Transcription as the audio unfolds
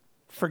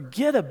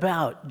Forget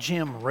about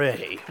Jim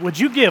Ray. Would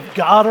you give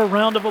God a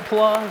round of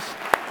applause?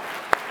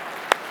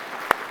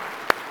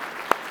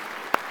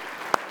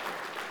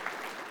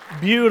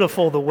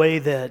 Beautiful the way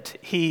that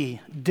he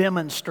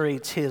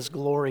demonstrates his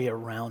glory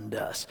around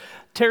us.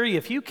 Terry,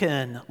 if you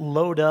can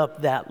load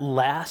up that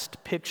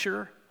last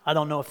picture, I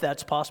don't know if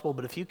that's possible,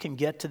 but if you can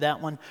get to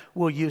that one,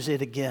 we'll use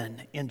it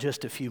again in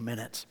just a few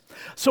minutes.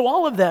 So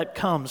all of that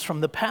comes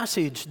from the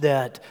passage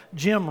that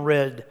Jim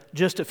read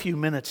just a few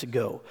minutes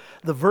ago,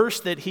 the verse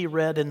that he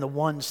read and the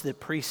ones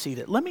that precede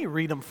it. Let me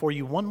read them for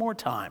you one more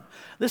time.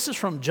 This is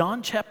from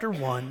John chapter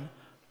 1,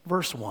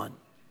 verse 1.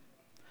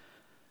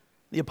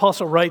 The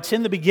apostle writes,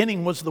 "In the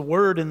beginning was the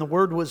Word, and the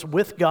Word was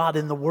with God,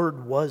 and the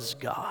Word was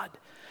God.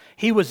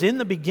 He was in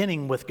the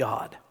beginning with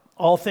God.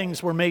 All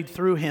things were made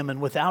through him,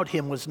 and without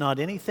him was not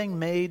anything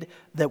made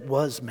that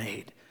was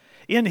made.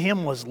 In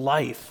him was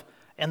life,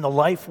 and the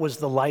life was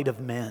the light of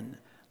men.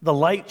 The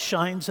light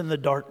shines in the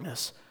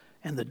darkness,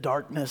 and the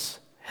darkness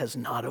has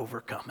not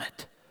overcome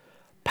it."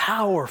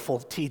 Powerful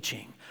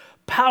teaching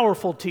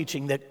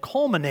that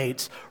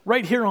culminates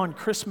right here on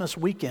Christmas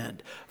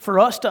weekend for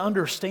us to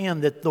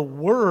understand that the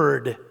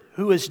Word,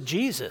 who is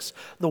Jesus,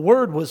 the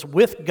Word was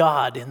with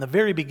God in the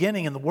very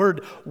beginning, and the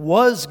Word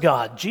was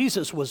God.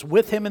 Jesus was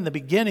with him in the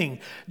beginning.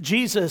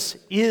 Jesus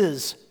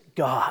is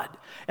God.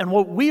 And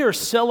what we are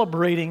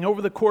celebrating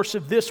over the course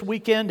of this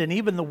weekend and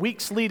even the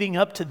weeks leading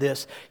up to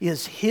this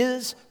is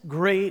his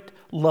great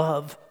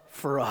love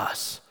for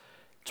us.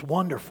 It's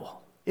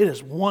wonderful. It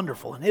is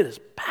wonderful, and it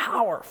is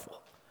powerful.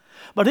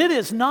 But it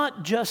is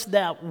not just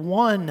that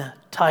one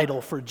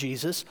title for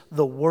Jesus,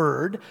 the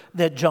Word,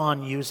 that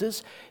John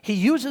uses. He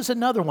uses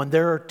another one.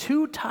 There are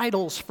two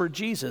titles for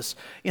Jesus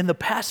in the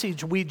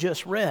passage we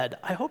just read.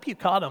 I hope you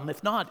caught them.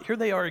 If not, here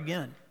they are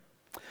again.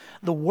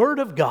 The Word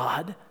of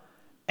God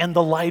and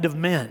the Light of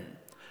Men.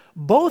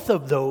 Both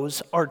of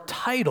those are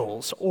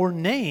titles or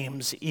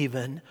names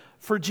even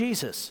for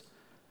Jesus.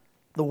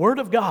 The Word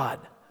of God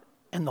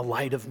and the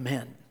Light of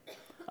Men.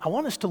 I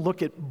want us to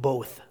look at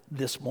both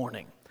this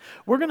morning.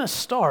 We're going to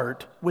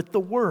start with the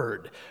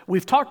Word.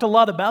 We've talked a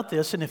lot about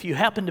this, and if you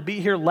happened to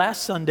be here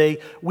last Sunday,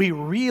 we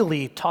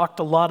really talked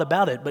a lot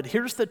about it. But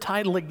here's the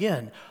title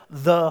again,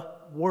 The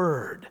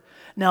Word.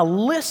 Now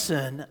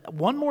listen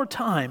one more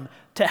time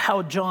to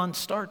how John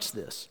starts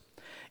this.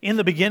 In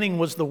the beginning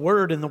was the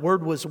Word, and the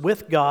Word was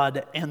with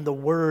God, and the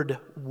Word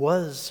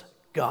was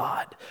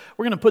God.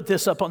 We're going to put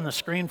this up on the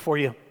screen for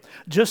you,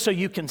 just so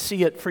you can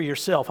see it for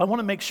yourself. I want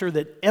to make sure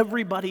that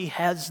everybody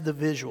has the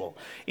visual.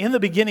 In the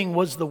beginning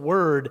was the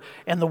Word,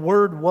 and the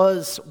Word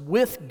was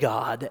with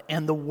God,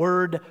 and the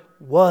Word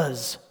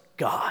was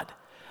God.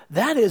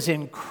 That is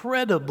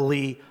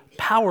incredibly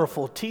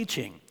powerful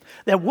teaching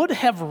that would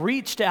have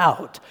reached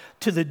out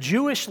to the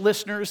Jewish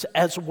listeners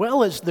as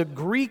well as the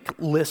Greek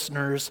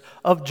listeners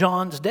of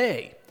John's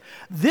day.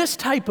 This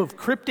type of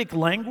cryptic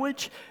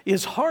language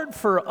is hard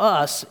for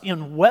us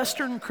in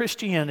Western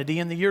Christianity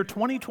in the year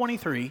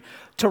 2023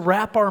 to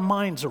wrap our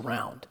minds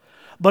around.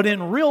 But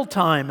in real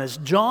time, as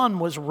John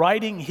was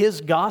writing his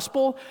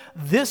gospel,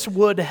 this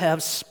would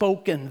have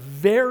spoken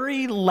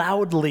very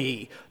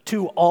loudly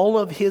to all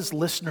of his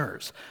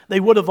listeners.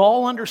 They would have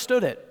all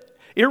understood it.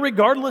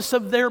 Irregardless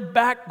of their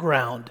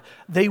background,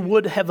 they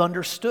would have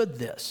understood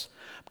this.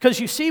 Because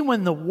you see,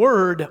 when the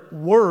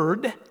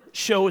word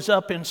shows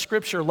up in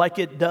Scripture like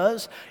it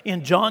does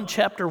in John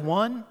chapter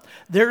 1,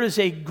 there is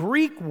a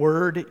Greek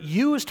word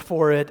used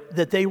for it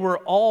that they were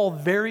all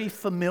very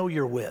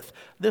familiar with.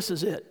 This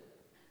is it.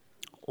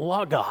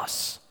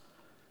 Logos.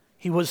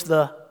 He was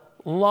the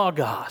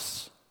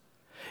Logos.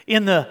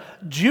 In the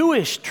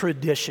Jewish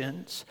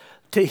traditions,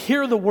 to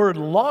hear the word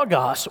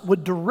logos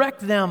would direct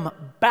them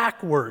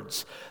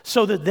backwards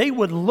so that they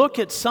would look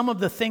at some of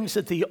the things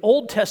that the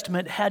Old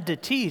Testament had to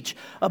teach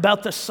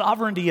about the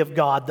sovereignty of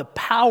God, the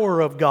power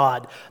of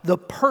God, the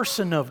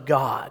person of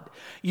God.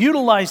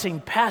 Utilizing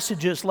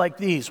passages like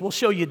these, we'll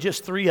show you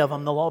just three of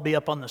them. They'll all be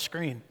up on the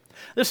screen.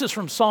 This is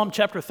from Psalm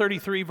chapter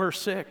 33,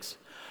 verse 6.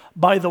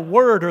 By the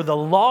word or the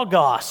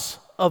logos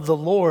of the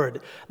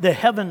Lord, the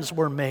heavens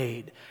were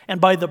made,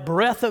 and by the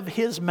breath of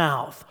his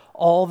mouth,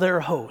 all their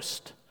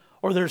host.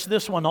 Or there's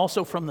this one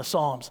also from the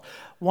Psalms,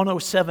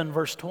 107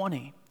 verse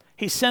 20.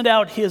 He sent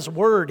out his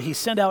word, he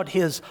sent out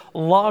his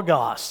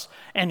logos,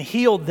 and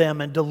healed them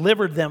and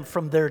delivered them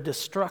from their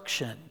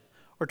destruction.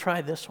 Or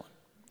try this one.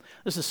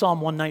 This is Psalm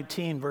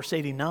 119 verse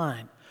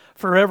 89.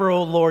 Forever,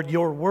 O Lord,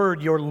 your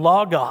word, your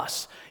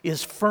logos,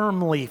 is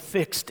firmly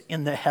fixed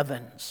in the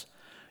heavens.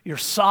 Your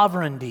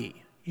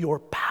sovereignty, your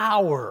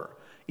power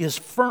is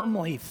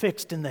firmly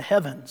fixed in the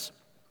heavens.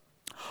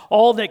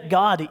 All that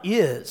God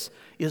is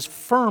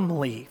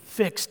firmly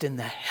fixed in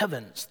the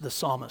heavens, the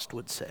psalmist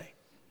would say.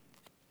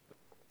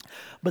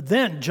 But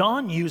then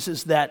John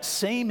uses that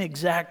same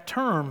exact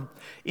term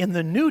in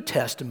the New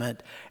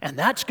Testament, and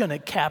that's going to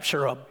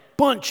capture a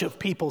bunch of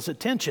people's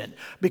attention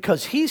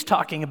because he's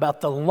talking about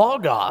the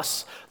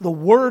Logos, the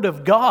Word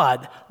of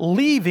God,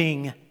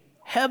 leaving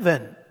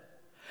heaven.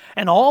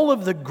 And all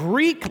of the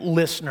Greek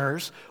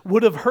listeners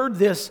would have heard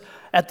this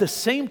At the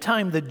same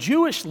time, the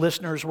Jewish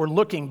listeners were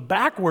looking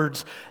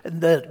backwards,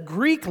 and the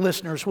Greek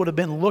listeners would have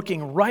been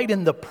looking right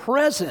in the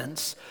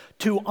presence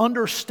to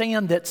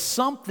understand that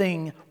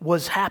something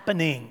was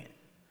happening.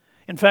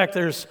 In fact,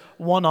 there's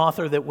one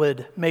author that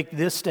would make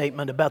this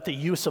statement about the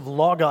use of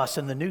logos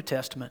in the New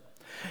Testament.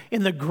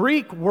 In the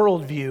Greek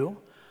worldview,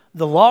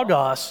 the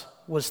logos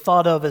was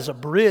thought of as a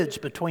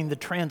bridge between the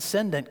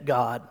transcendent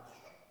God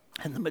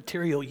and the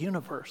material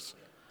universe.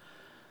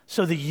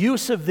 So the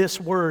use of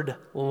this word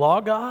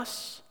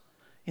logos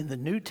in the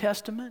New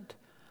Testament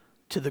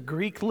to the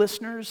Greek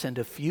listeners and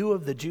a few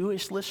of the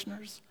Jewish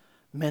listeners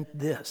meant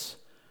this: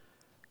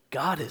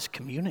 God is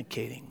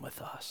communicating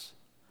with us.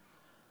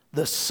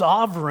 The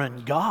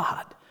sovereign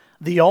God,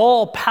 the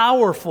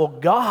all-powerful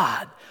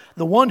God,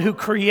 the one who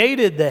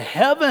created the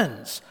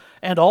heavens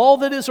and all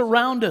that is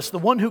around us, the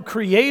one who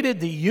created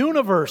the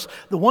universe,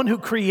 the one who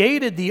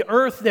created the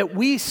earth that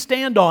we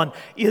stand on,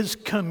 is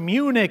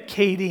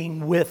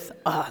communicating with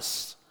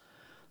us.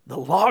 The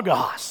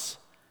Logos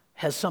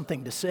has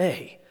something to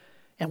say,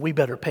 and we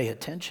better pay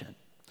attention.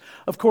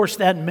 Of course,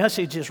 that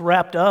message is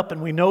wrapped up,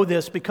 and we know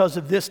this because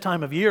of this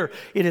time of year.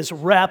 It is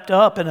wrapped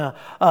up in a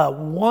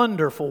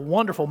wonderful,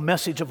 wonderful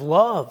message of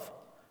love.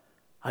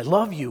 I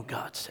love you,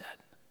 God said.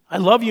 I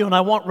love you, and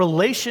I want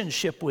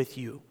relationship with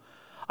you.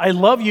 I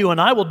love you,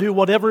 and I will do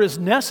whatever is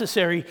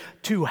necessary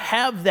to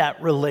have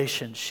that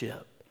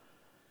relationship.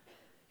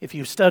 If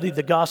you've studied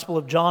the Gospel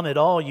of John at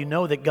all, you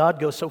know that God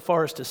goes so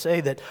far as to say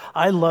that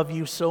I love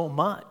you so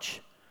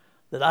much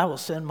that I will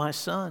send my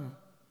Son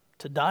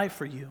to die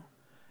for you.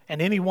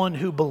 And anyone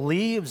who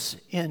believes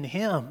in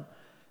Him,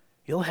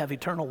 you'll have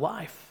eternal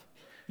life.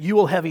 You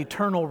will have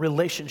eternal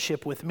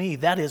relationship with me.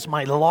 That is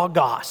my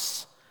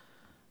logos.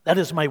 That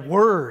is my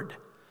word.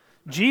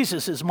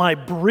 Jesus is my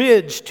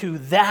bridge to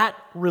that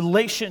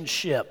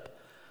relationship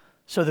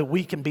so that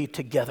we can be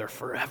together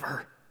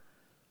forever.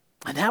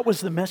 And that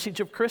was the message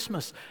of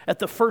Christmas at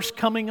the first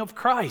coming of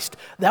Christ.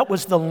 That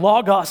was the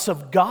logos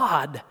of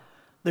God,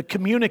 the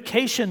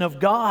communication of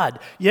God.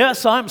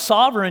 Yes, I'm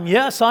sovereign.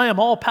 Yes, I am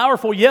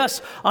all-powerful.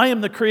 Yes, I am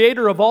the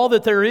creator of all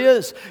that there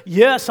is.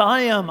 Yes,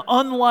 I am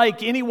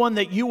unlike anyone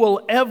that you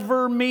will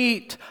ever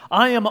meet.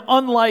 I am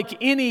unlike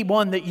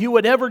anyone that you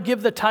would ever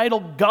give the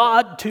title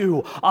God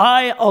to.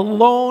 I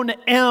alone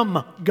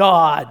am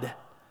God.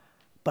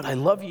 But I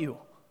love you.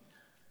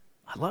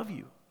 I love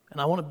you. And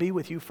I want to be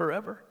with you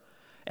forever.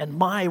 And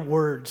my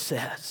word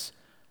says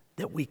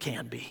that we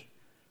can be.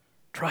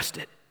 Trust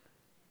it.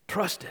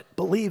 Trust it.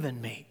 Believe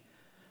in me.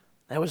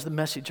 That was the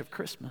message of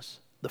Christmas,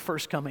 the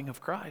first coming of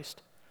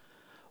Christ.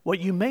 What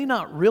you may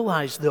not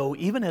realize, though,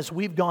 even as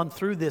we've gone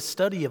through this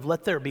study of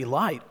Let There Be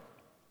Light,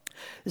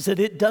 is that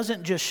it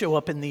doesn't just show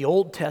up in the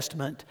Old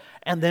Testament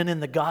and then in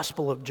the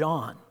Gospel of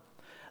John.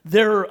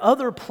 There are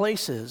other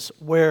places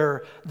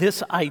where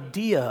this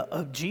idea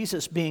of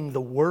Jesus being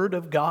the Word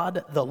of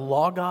God, the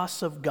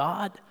Logos of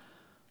God,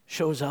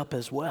 shows up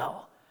as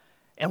well.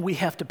 And we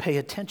have to pay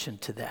attention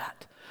to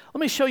that. Let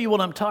me show you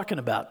what I'm talking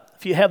about.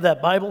 If you have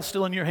that Bible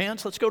still in your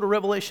hands, let's go to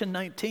Revelation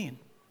 19.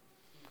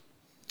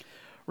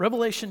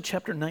 Revelation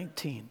chapter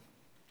 19.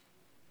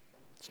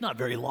 It's not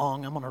very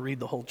long. I'm going to read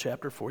the whole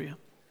chapter for you.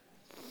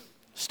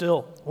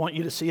 Still, I want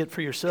you to see it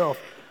for yourself.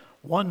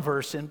 One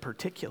verse in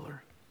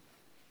particular.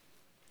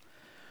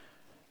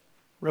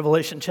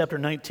 Revelation chapter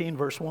 19,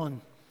 verse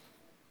 1.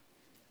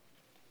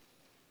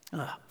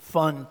 A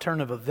fun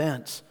turn of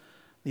events.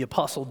 The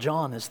Apostle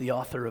John is the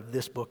author of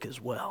this book as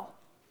well.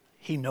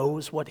 He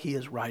knows what he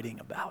is writing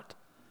about.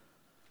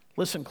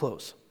 Listen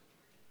close.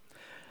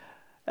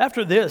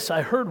 After this,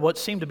 I heard what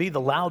seemed to be the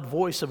loud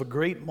voice of a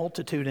great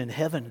multitude in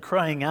heaven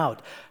crying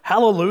out,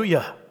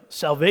 "Hallelujah!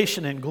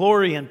 Salvation and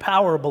glory and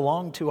power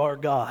belong to our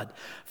God,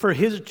 for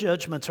His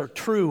judgments are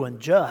true and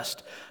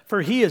just.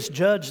 For He has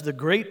judged the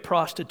great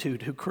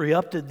prostitute who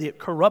corrupted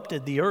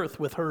the earth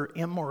with her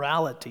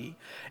immorality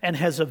and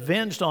has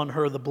avenged on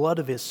her the blood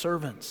of His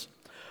servants."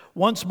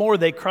 Once more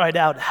they cried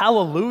out,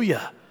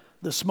 "Hallelujah!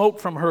 The smoke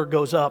from her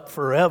goes up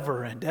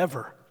forever and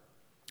ever."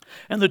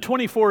 And the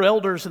 24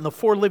 elders and the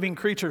 4 living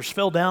creatures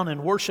fell down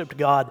and worshiped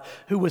God,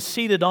 who was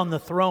seated on the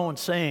throne,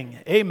 saying,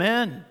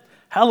 "Amen,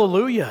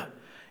 hallelujah."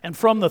 And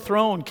from the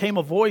throne came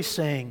a voice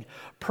saying,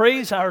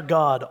 "Praise our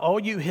God,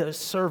 all you His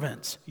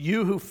servants,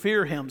 you who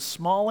fear Him,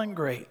 small and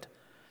great."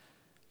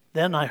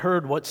 Then I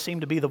heard what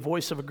seemed to be the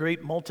voice of a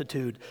great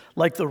multitude,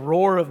 like the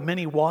roar of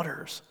many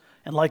waters,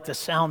 and like the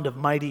sound of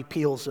mighty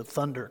peals of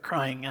thunder,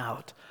 crying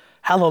out,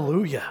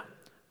 "Hallelujah!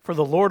 For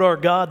the Lord our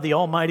God, the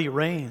Almighty,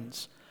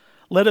 reigns.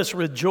 Let us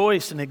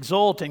rejoice and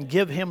exult and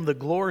give Him the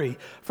glory.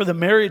 For the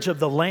marriage of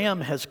the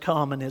Lamb has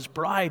come, and His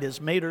bride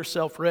has made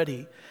herself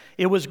ready.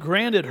 It was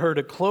granted her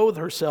to clothe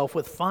herself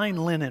with fine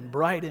linen,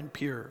 bright and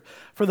pure.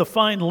 For the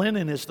fine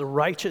linen is the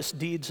righteous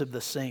deeds of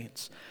the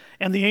saints.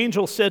 And the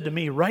angel said to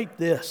me, "Write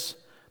this,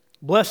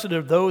 Blessed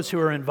are those who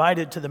are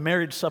invited to the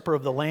marriage supper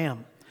of the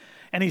Lamb."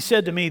 And he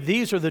said to me,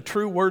 "These are the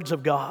true words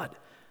of God."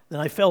 Then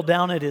I fell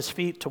down at His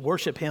feet to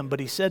worship Him, but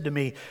He said to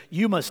me,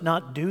 "You must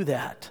not do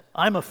that.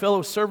 I'm a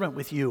fellow servant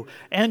with you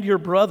and your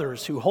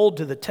brothers who hold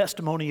to the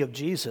testimony of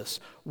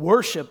Jesus.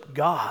 Worship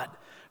God,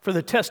 For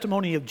the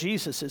testimony of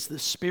Jesus is the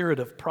spirit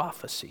of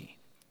prophecy.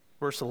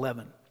 Verse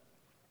 11.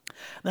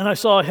 Then I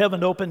saw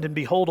heaven opened, and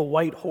behold, a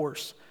white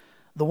horse.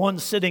 The one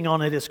sitting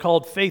on it is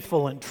called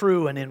Faithful and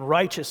True, and in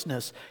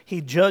righteousness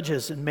he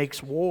judges and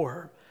makes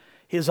war.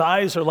 His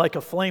eyes are like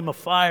a flame of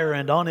fire,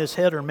 and on his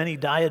head are many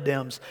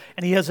diadems,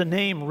 and he has a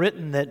name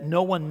written that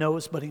no one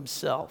knows but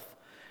himself.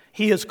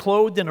 He is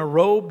clothed in a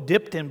robe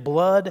dipped in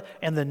blood,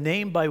 and the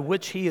name by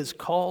which he is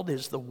called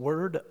is the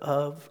Word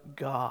of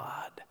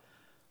God.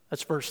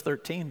 That's verse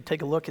 13.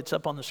 Take a look. It's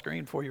up on the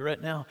screen for you right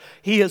now.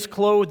 He is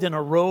clothed in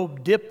a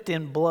robe dipped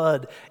in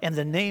blood, and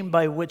the name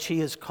by which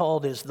he is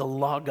called is the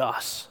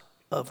Logos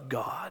of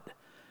God.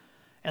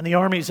 And the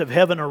armies of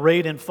heaven,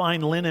 arrayed in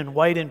fine linen,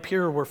 white and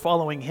pure, were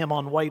following him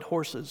on white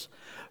horses.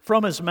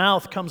 From his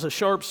mouth comes a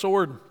sharp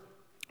sword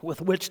with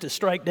which to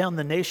strike down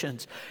the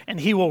nations, and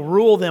he will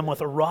rule them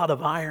with a rod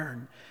of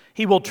iron.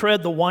 He will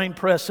tread the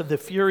winepress of the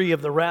fury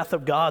of the wrath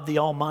of God the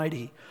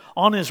Almighty.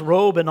 On his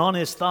robe and on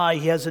his thigh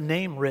he has a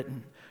name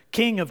written,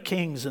 King of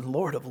Kings and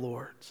Lord of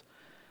Lords.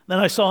 Then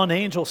I saw an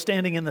angel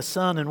standing in the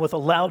sun, and with a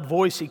loud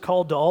voice he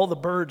called to all the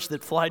birds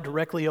that fly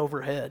directly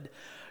overhead,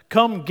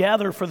 Come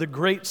gather for the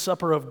great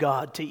supper of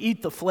God, to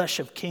eat the flesh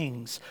of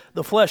kings,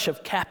 the flesh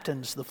of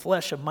captains, the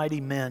flesh of mighty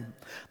men,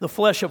 the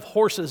flesh of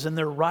horses and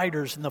their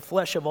riders, and the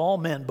flesh of all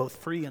men, both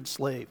free and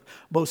slave,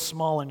 both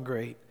small and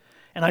great.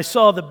 And I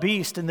saw the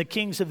beast and the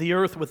kings of the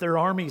earth with their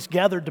armies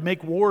gathered to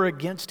make war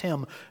against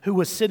him who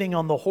was sitting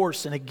on the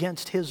horse and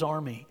against his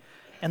army.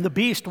 And the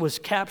beast was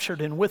captured,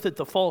 and with it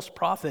the false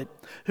prophet,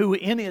 who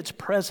in its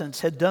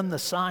presence had done the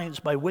signs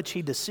by which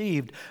he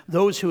deceived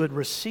those who had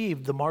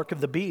received the mark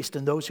of the beast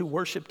and those who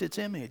worshipped its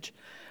image.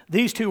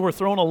 These two were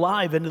thrown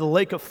alive into the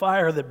lake of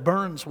fire that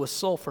burns with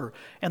sulfur,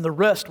 and the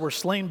rest were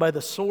slain by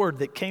the sword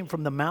that came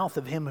from the mouth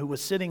of him who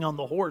was sitting on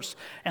the horse,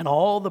 and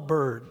all the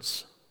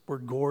birds were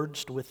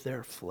gorged with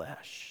their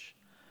flesh.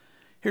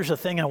 Here's a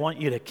thing I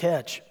want you to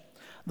catch.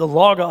 The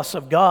Logos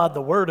of God,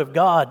 the Word of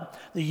God,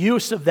 the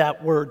use of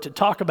that word to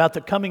talk about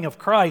the coming of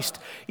Christ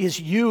is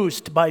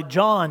used by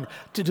John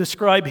to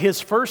describe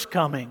his first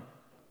coming,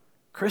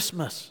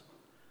 Christmas.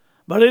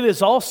 But it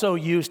is also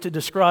used to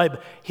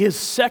describe his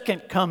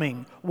second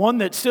coming, one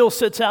that still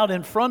sits out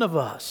in front of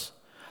us.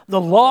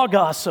 The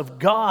Logos of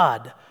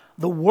God,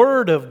 the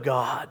Word of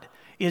God,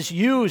 is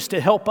used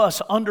to help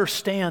us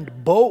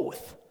understand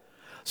both.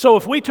 So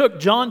if we took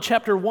John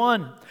chapter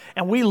 1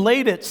 and we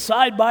laid it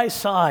side by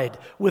side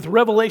with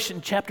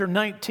Revelation chapter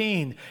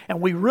 19,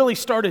 and we really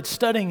started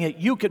studying it,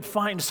 you could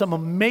find some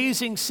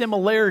amazing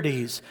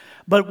similarities,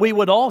 but we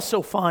would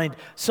also find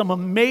some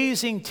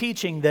amazing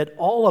teaching that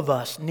all of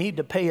us need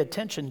to pay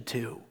attention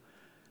to.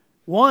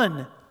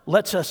 One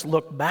lets us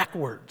look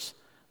backwards.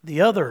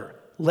 The other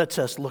lets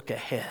us look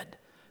ahead.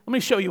 Let me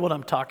show you what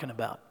I'm talking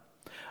about.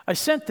 I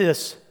sent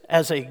this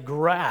as a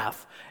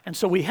graph, and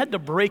so we had to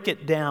break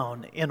it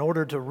down in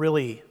order to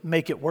really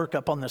make it work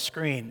up on the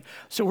screen.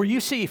 So where you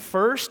see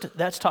first,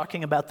 that's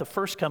talking about the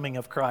first coming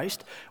of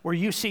Christ. Where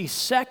you see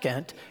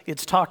second,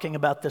 it's talking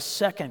about the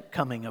second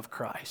coming of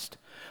Christ.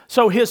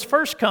 So his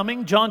first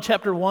coming, John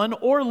chapter 1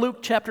 or Luke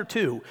chapter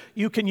 2,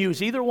 you can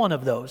use either one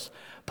of those,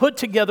 put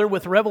together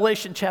with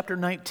Revelation chapter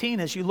 19.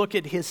 As you look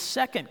at his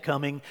second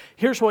coming,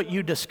 here's what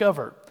you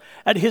discover.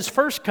 At his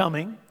first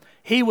coming,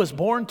 he was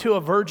born to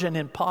a virgin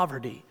in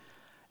poverty.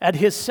 At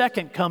his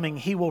second coming,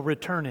 he will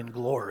return in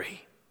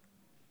glory.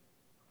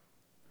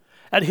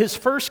 At his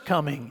first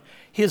coming,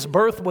 his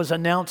birth was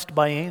announced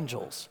by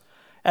angels.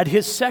 At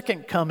his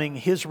second coming,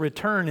 his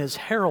return is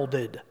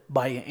heralded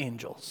by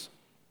angels.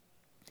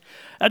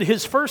 At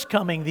his first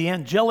coming, the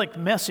angelic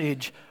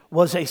message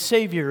was a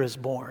Savior is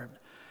born.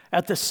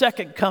 At the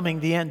second coming,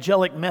 the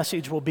angelic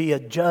message will be a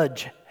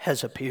judge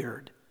has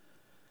appeared.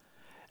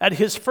 At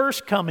his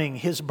first coming,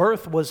 his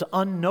birth was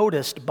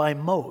unnoticed by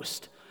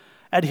most.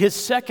 At his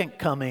second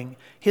coming,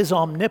 his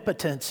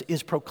omnipotence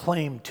is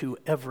proclaimed to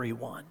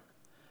everyone.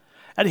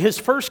 At his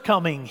first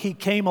coming, he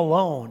came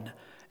alone.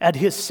 At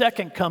his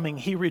second coming,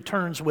 he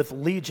returns with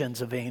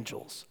legions of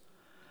angels.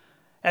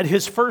 At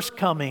his first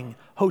coming,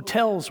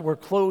 hotels were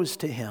closed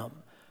to him.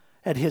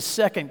 At his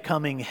second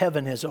coming,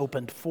 heaven is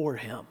opened for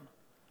him.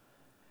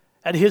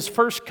 At his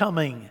first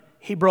coming,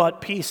 he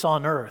brought peace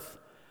on earth.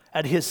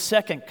 At his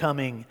second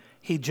coming,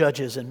 he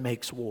judges and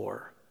makes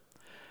war.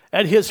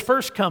 At his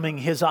first coming,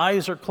 his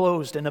eyes are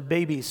closed in a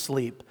baby's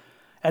sleep.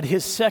 At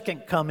his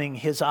second coming,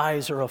 his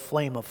eyes are a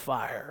flame of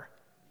fire.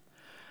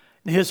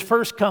 In his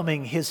first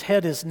coming, his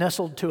head is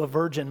nestled to a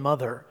virgin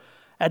mother.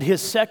 At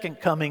his second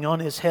coming, on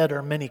his head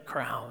are many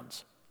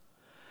crowns.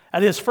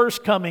 At his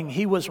first coming,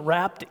 he was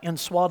wrapped in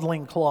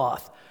swaddling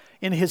cloth.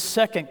 In his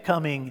second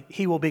coming,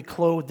 he will be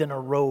clothed in a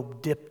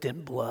robe dipped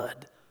in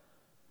blood.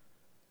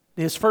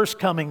 At his first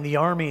coming, the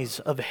armies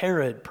of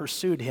Herod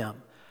pursued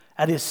him.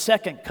 At his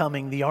second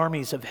coming, the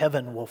armies of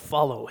heaven will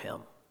follow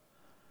him.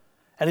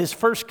 At his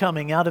first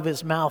coming, out of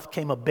his mouth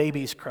came a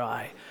baby's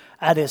cry.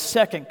 At his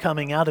second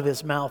coming, out of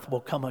his mouth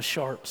will come a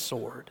sharp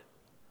sword.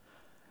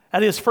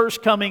 At his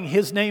first coming,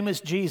 his name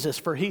is Jesus,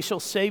 for he shall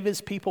save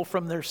his people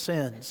from their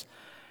sins.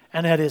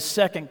 And at his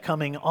second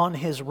coming, on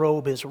his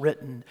robe is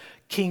written,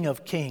 King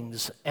of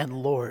Kings and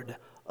Lord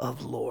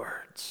of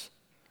Lords.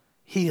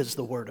 He is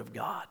the Word of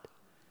God.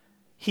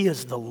 He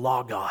is the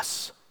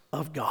Logos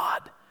of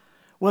God.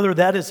 Whether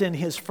that is in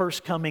his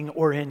first coming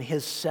or in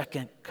his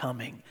second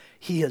coming,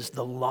 he is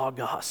the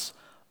Logos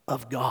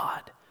of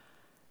God.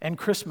 And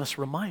Christmas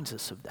reminds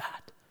us of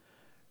that.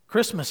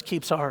 Christmas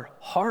keeps our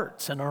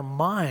hearts and our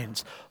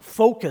minds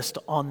focused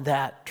on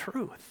that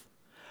truth.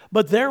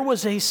 But there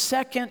was a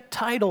second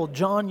title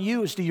John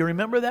used. Do you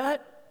remember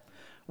that?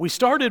 We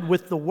started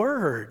with the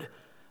Word,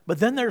 but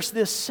then there's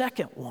this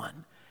second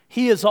one.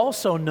 He is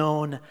also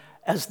known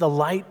as the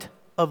light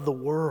of the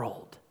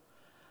world.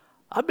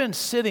 I've been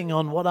sitting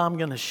on what I'm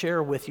going to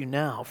share with you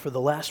now for the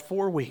last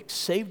 4 weeks,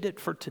 saved it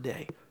for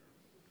today,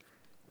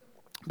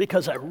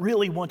 because I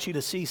really want you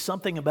to see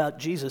something about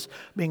Jesus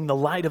being the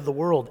light of the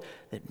world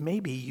that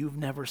maybe you've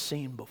never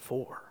seen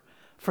before.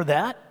 For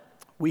that,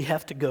 we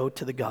have to go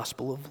to the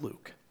Gospel of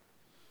Luke.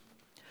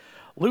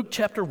 Luke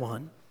chapter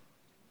 1.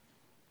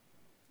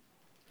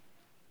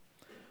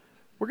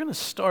 We're going to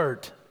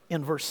start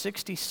in verse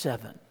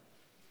 67.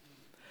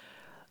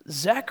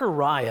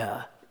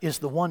 Zechariah is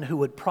the one who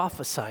would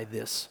prophesy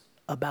this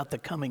about the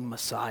coming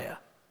Messiah.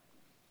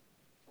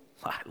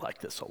 I like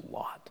this a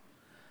lot.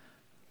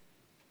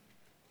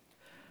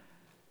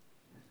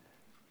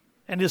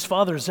 And his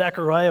father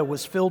Zechariah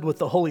was filled with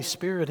the Holy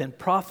Spirit and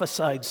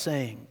prophesied,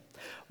 saying,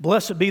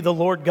 Blessed be the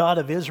Lord God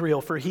of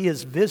Israel, for he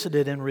has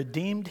visited and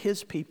redeemed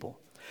his people,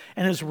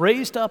 and has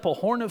raised up a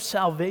horn of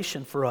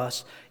salvation for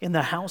us in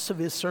the house of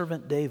his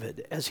servant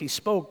David, as he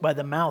spoke by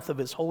the mouth of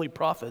his holy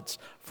prophets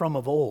from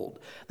of old,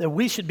 that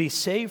we should be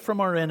saved from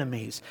our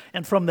enemies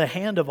and from the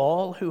hand of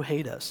all who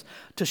hate us,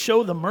 to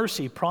show the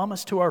mercy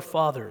promised to our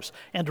fathers,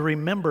 and to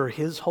remember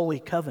his holy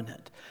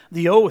covenant,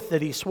 the oath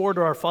that he swore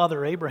to our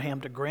father Abraham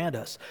to grant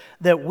us,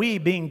 that we,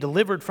 being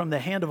delivered from the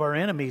hand of our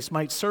enemies,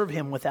 might serve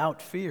him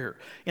without fear,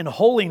 in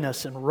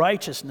holiness and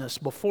righteousness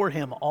before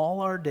him all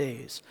our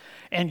days.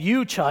 And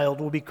you, child,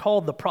 will be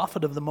called the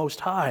prophet of the Most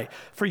High,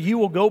 for you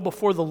will go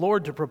before the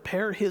Lord to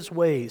prepare his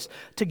ways,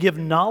 to give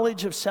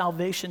knowledge of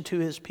salvation to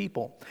his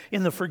people,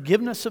 in the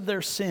forgiveness of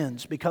their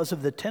sins, because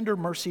of the tender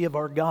mercy of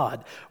our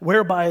God,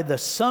 whereby the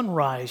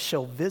sunrise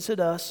shall visit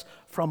us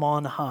from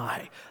on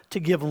high, to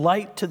give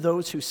light to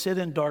those who sit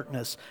in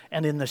darkness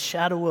and in the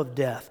shadow of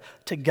death,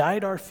 to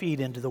guide our feet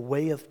into the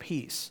way of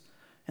peace.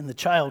 And the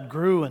child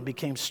grew and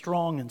became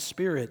strong in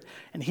spirit,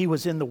 and he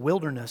was in the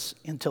wilderness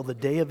until the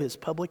day of his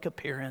public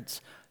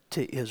appearance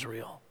to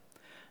Israel.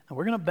 And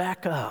we're going to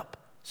back up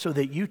so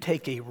that you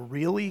take a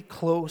really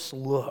close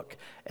look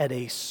at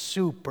a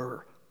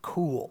super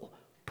cool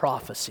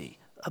prophecy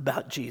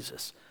about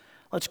Jesus.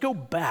 Let's go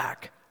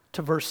back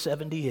to verse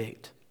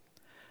 78.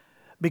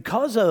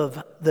 Because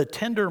of the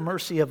tender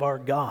mercy of our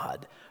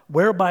God,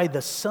 whereby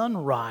the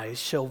sunrise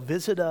shall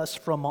visit us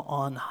from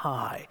on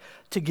high,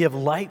 to give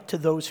light to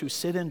those who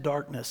sit in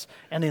darkness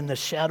and in the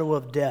shadow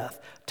of death,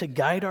 to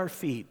guide our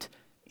feet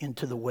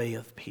into the way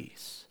of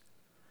peace.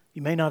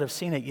 You may not have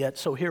seen it yet,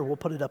 so here, we'll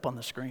put it up on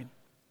the screen.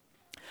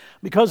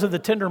 Because of the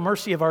tender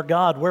mercy of our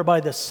God,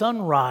 whereby the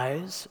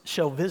sunrise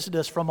shall visit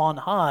us from on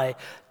high,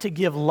 to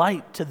give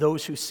light to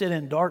those who sit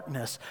in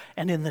darkness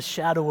and in the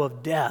shadow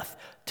of death,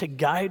 to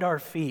guide our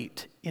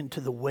feet into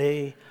the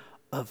way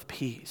of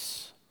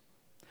peace.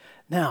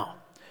 Now,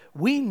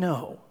 we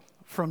know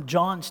from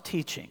John's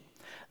teaching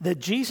that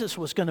Jesus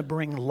was going to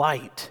bring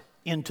light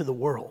into the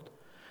world,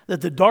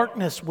 that the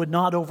darkness would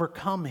not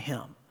overcome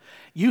him.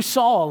 You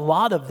saw a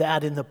lot of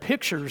that in the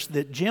pictures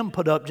that Jim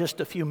put up just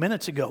a few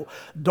minutes ago.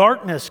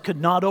 Darkness could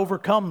not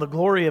overcome the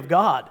glory of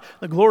God.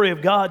 The glory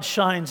of God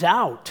shines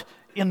out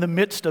in the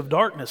midst of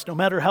darkness. No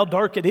matter how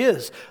dark it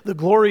is, the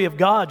glory of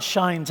God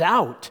shines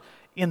out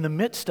in the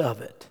midst of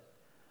it.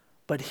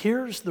 But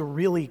here's the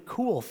really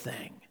cool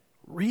thing.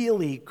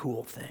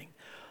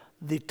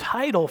 The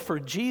title for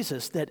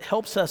Jesus that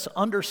helps us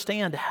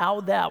understand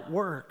how that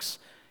works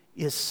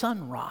is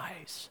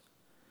sunrise.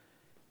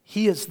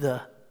 He is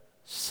the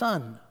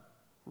sunrise.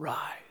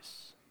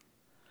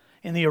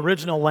 In the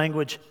original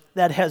language,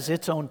 that has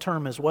its own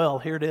term as well.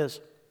 Here it is.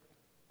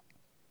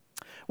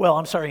 Well,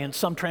 I'm sorry, in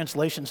some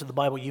translations of the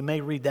Bible, you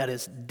may read that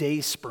as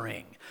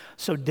dayspring.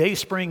 So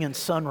dayspring and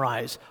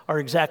sunrise are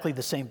exactly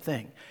the same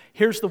thing.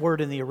 Here's the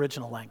word in the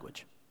original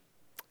language.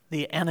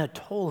 The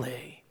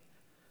Anatole,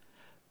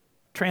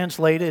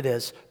 translated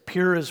as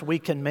pure as we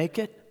can make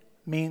it,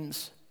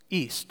 means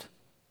east.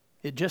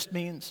 It just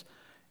means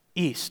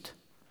east.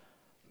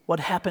 What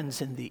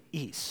happens in the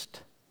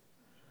east?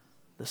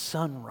 The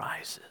sun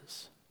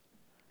rises.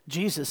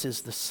 Jesus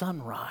is the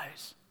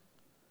sunrise.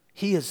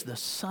 He is the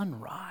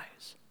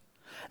sunrise.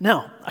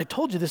 Now, I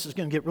told you this is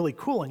going to get really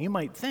cool, and you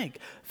might think,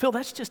 Phil,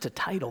 that's just a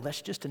title,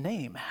 that's just a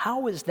name.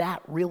 How is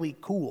that really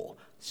cool?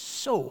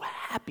 So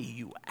happy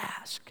you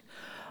ask.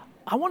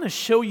 I want to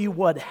show you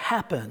what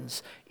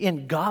happens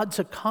in God's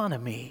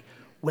economy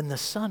when the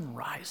sun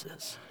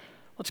rises.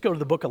 Let's go to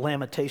the book of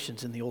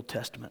Lamentations in the Old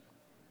Testament.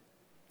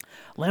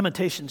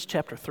 Lamentations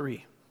chapter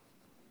 3,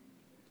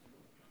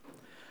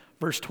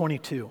 verse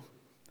 22.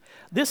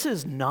 This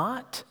is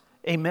not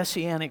a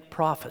messianic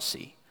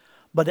prophecy.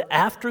 But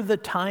after the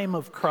time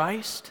of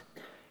Christ,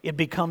 it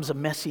becomes a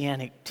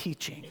messianic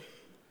teaching.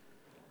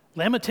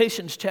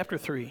 Lamentations chapter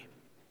 3,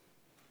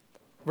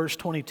 verse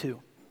 22.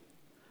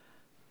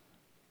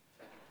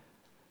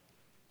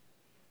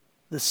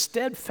 The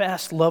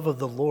steadfast love of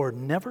the Lord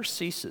never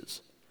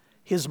ceases.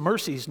 His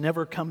mercies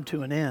never come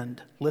to an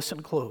end.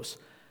 Listen close.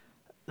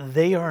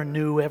 They are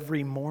new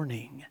every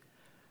morning.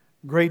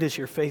 Great is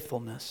your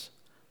faithfulness.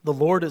 The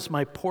Lord is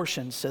my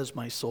portion, says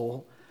my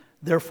soul.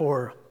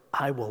 Therefore,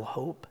 I will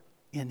hope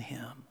in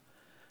him.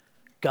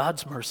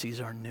 God's mercies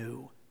are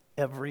new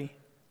every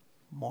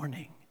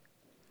morning.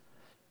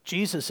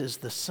 Jesus is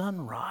the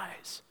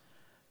sunrise.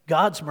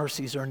 God's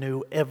mercies are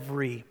new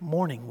every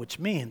morning, which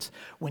means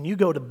when you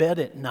go to bed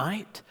at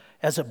night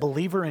as a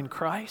believer in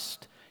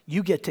Christ,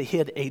 you get to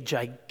hit a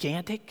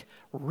gigantic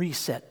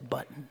reset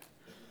button.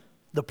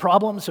 The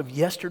problems of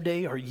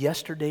yesterday are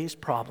yesterday's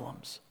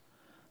problems.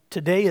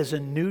 Today is a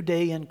new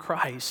day in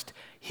Christ.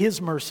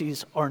 His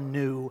mercies are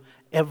new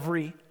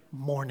every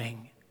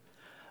morning.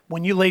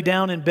 When you lay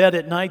down in bed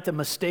at night, the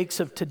mistakes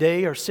of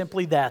today are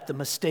simply that, the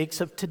mistakes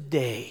of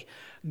today.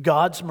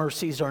 God's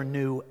mercies are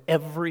new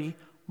every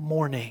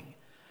morning.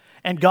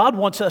 And God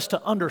wants us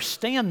to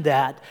understand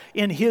that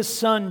in His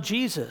Son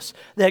Jesus,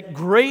 that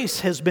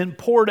grace has been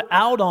poured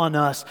out on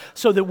us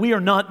so that we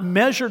are not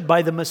measured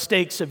by the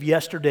mistakes of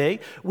yesterday.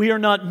 We are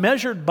not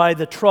measured by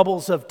the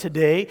troubles of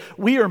today.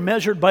 We are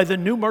measured by the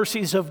new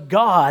mercies of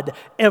God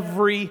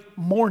every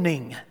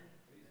morning.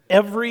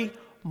 Every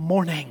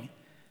morning.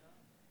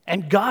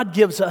 And God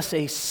gives us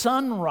a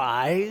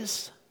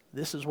sunrise,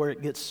 this is where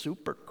it gets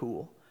super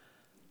cool,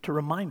 to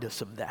remind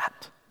us of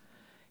that.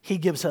 He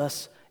gives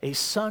us a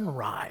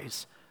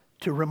sunrise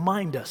to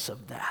remind us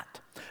of that.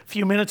 A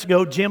few minutes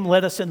ago, Jim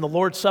led us in the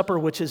Lord's Supper,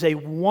 which is a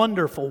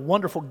wonderful,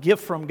 wonderful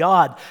gift from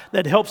God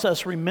that helps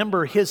us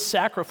remember His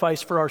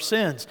sacrifice for our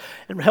sins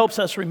and helps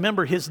us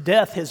remember His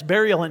death, His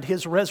burial, and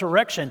His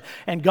resurrection.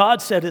 And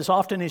God said, as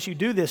often as you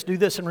do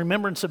this in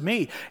remembrance of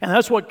me. And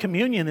that's what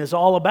communion is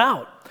all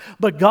about.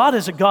 But God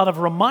is a God of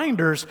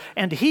reminders,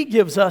 and He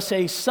gives us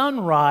a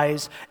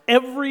sunrise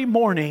every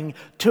morning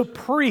to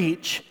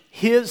preach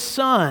His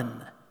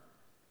Son.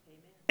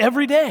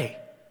 Every day.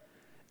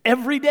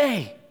 Every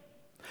day.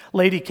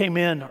 Lady came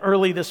in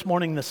early this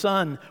morning. The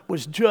sun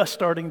was just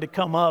starting to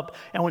come up.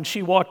 And when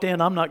she walked in,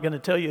 I'm not going to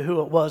tell you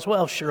who it was.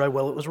 Well, sure I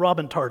will. It was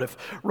Robin Tardif.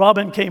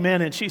 Robin came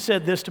in and she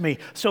said this to me.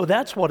 So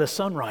that's what a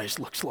sunrise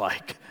looks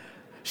like.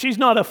 She's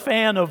not a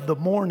fan of the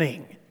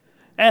morning.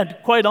 And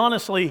quite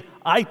honestly,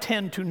 I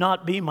tend to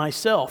not be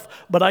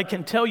myself. But I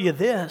can tell you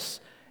this.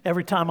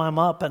 Every time I'm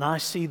up and I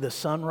see the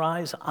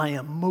sunrise, I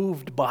am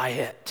moved by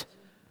it.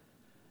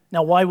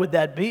 Now, why would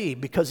that be?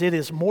 Because it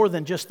is more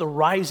than just the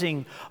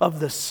rising of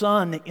the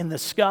sun in the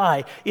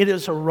sky. It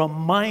is a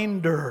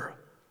reminder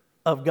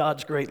of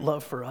God's great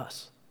love for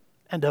us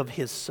and of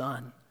His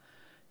Son.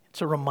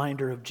 It's a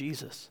reminder of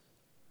Jesus.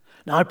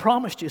 Now, I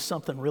promised you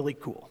something really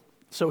cool.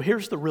 So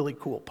here's the really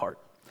cool part.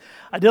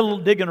 I did a little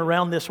digging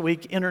around this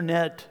week,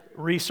 internet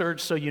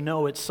research, so you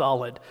know it's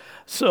solid.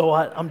 So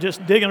I'm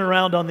just digging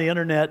around on the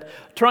internet,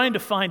 trying to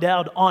find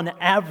out on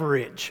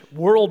average,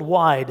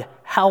 worldwide,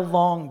 how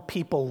long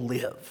people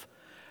live.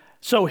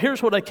 So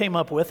here's what I came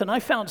up with, and I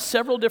found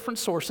several different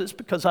sources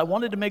because I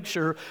wanted to make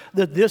sure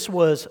that this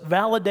was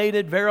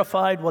validated,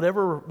 verified,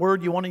 whatever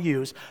word you want to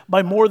use,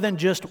 by more than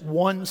just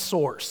one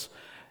source.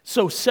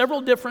 So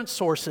several different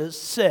sources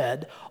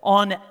said,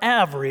 on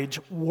average,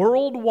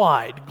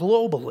 worldwide,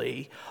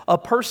 globally, a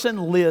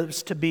person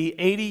lives to be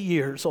 80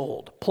 years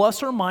old,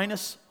 plus or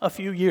minus a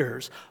few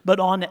years, but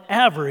on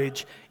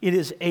average, it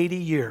is 80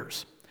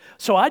 years.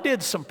 So I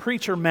did some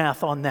preacher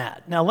math on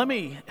that. Now let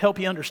me help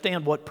you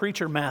understand what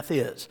preacher math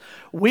is.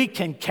 We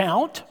can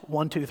count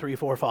 1, 2, 3,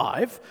 4,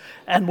 5,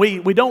 and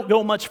we don't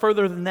go much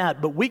further than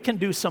that, but we can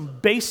do some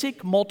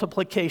basic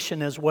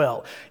multiplication as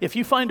well. If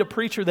you find a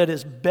preacher that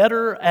is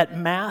better at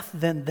math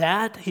than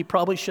that, he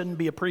probably shouldn't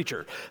be a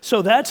preacher.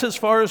 So that's as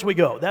far as we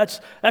go.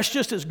 That's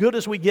just as good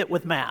as we get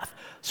with math.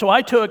 So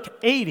I took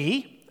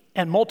 80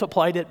 and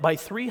multiplied it by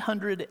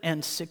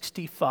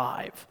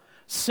 365.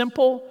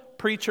 Simple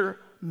preacher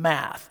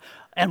math.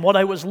 And what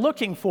I was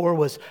looking for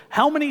was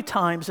how many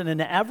times in an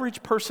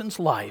average person's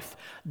life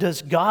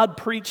does God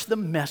preach the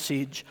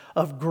message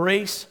of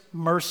grace,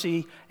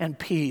 mercy, and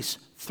peace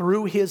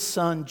through His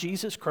Son,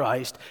 Jesus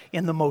Christ,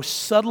 in the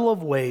most subtle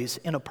of ways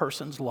in a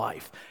person's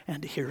life?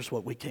 And here's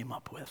what we came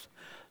up with.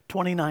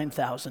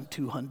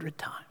 29,200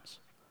 times.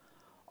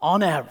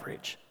 On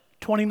average,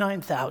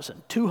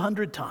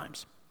 29,200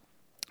 times.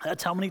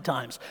 That's how many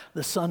times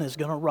the sun is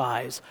going to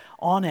rise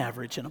on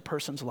average in a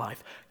person's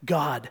life.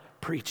 God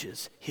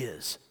preaches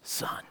His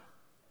Son.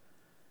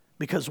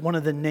 Because one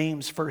of the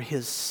names for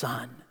His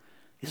Son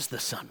is the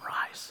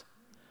sunrise.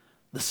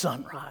 The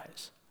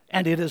sunrise.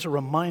 And it is a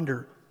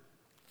reminder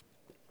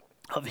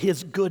of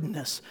His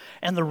goodness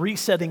and the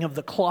resetting of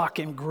the clock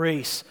in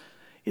grace.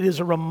 It is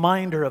a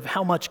reminder of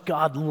how much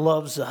God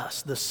loves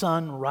us. The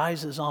sun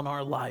rises on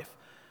our life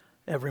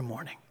every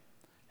morning.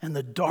 And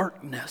the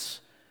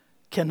darkness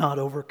cannot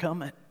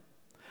overcome it.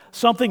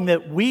 Something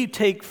that we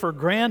take for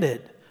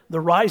granted, the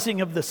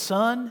rising of the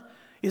sun,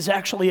 is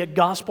actually a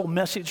gospel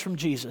message from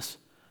Jesus.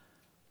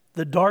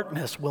 The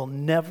darkness will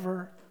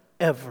never,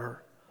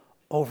 ever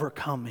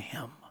overcome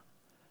him.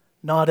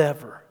 Not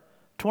ever.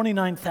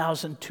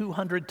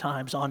 29,200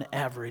 times on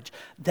average,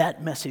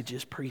 that message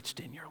is preached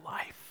in your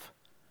life.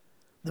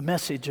 The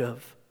message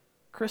of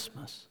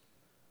Christmas,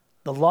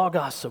 the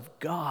Logos of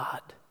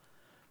God,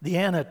 the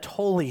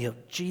Anatolia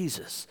of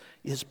Jesus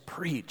is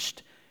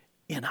preached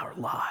in our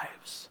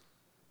lives.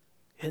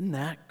 Isn't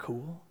that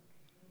cool?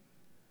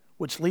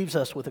 Which leaves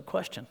us with a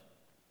question,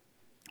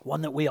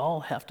 one that we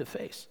all have to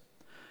face.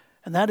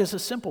 And that is a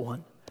simple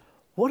one.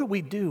 What do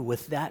we do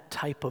with that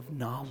type of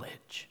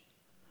knowledge?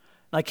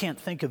 And I can't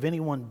think of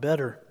anyone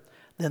better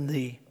than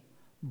the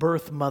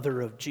birth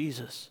mother of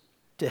Jesus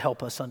to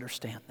help us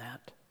understand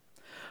that.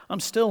 I'm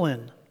still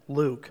in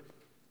Luke.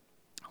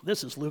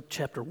 This is Luke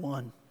chapter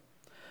 1,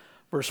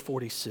 verse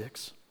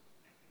 46.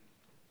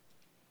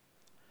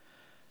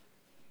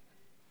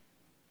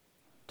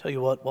 Tell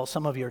you what, while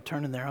some of you are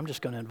turning there, I'm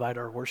just going to invite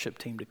our worship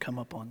team to come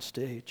up on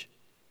stage.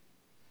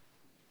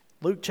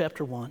 Luke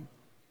chapter 1,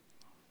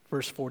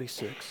 verse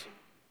 46.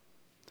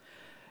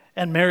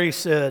 And Mary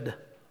said,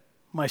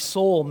 "My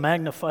soul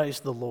magnifies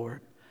the Lord,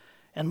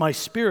 and my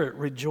spirit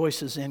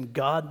rejoices in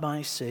God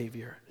my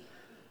Savior.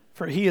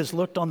 For he has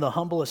looked on the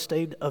humble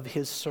estate of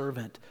his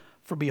servant.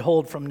 For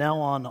behold, from now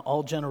on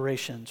all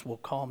generations will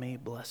call me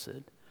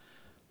blessed."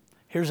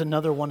 Here's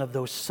another one of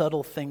those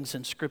subtle things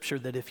in Scripture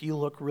that if you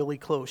look really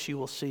close, you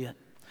will see it.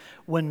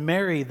 When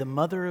Mary, the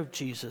mother of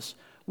Jesus,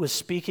 was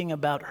speaking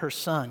about her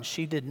son,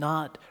 she did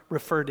not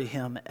refer to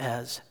him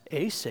as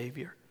a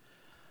Savior.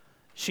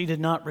 She did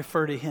not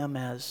refer to him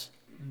as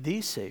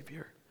the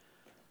Savior.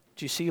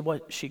 Do you see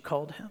what she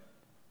called him?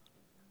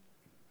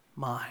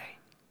 My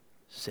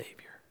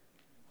Savior.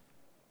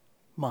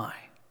 My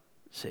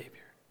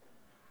Savior.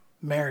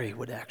 Mary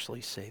would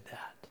actually say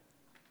that.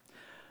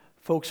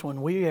 Folks,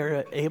 when we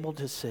are able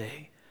to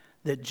say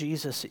that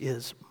Jesus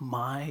is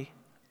my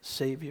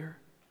Savior,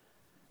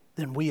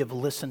 then we have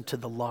listened to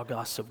the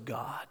Logos of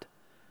God,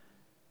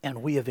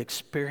 and we have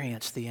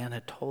experienced the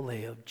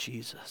Anatolia of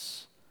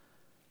Jesus,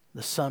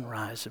 the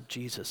sunrise of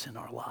Jesus in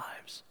our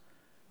lives,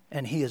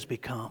 and he has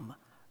become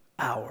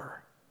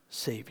our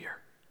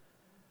Savior.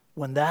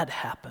 When that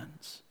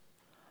happens,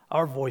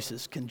 our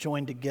voices can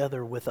join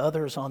together with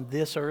others on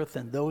this earth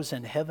and those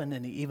in heaven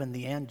and even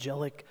the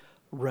angelic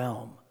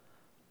realm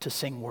to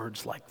sing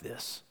words like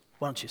this.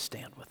 Why don't you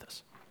stand with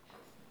us?